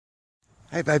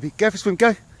Hey, baby, go for a swim,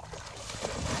 go.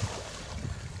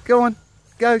 Go on.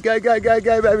 Go, go, go, go,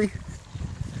 go, baby.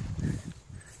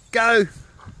 Go.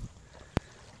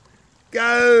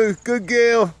 Go. Good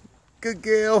girl. Good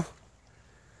girl.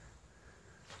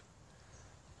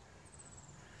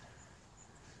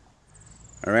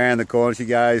 Around the corner she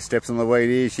goes, steps on the weed.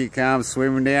 Here she comes,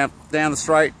 swimming down the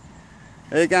straight.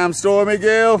 Here comes Stormy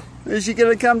girl. Is she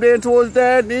gonna come down towards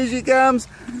Dad? Here she comes.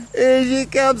 Here she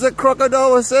comes, the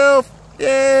crocodile herself.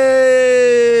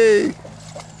 Yay!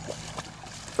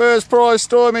 First prize,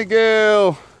 Stormy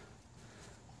girl.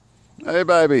 Hey,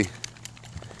 baby.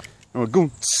 Oh, go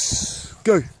on.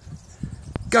 Go.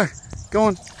 Go. Go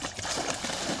on.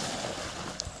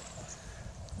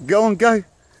 Go on, go.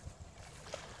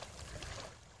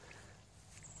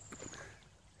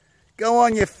 Go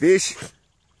on, you fish.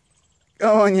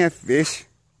 Go on, you fish.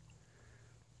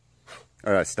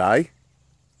 All right, stay.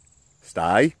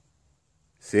 Stay.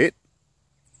 Sit.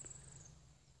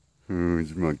 Oh,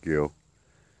 it's my girl.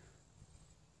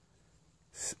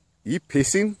 Are you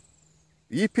pissing?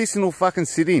 Are you pissing or fucking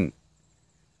sitting?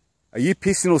 Are you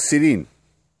pissing or sitting?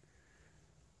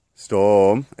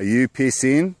 Storm, are you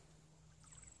pissing?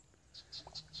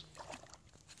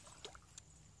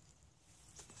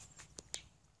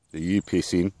 Are you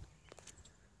pissing?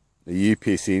 Are you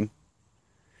pissing?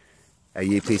 Are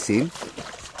you pissing?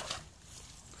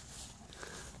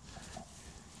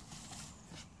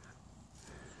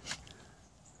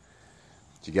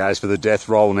 She goes for the death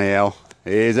roll now.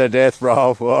 Here's a death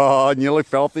roll. Oh, nearly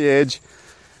fell off the edge.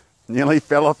 Nearly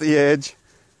fell off the edge.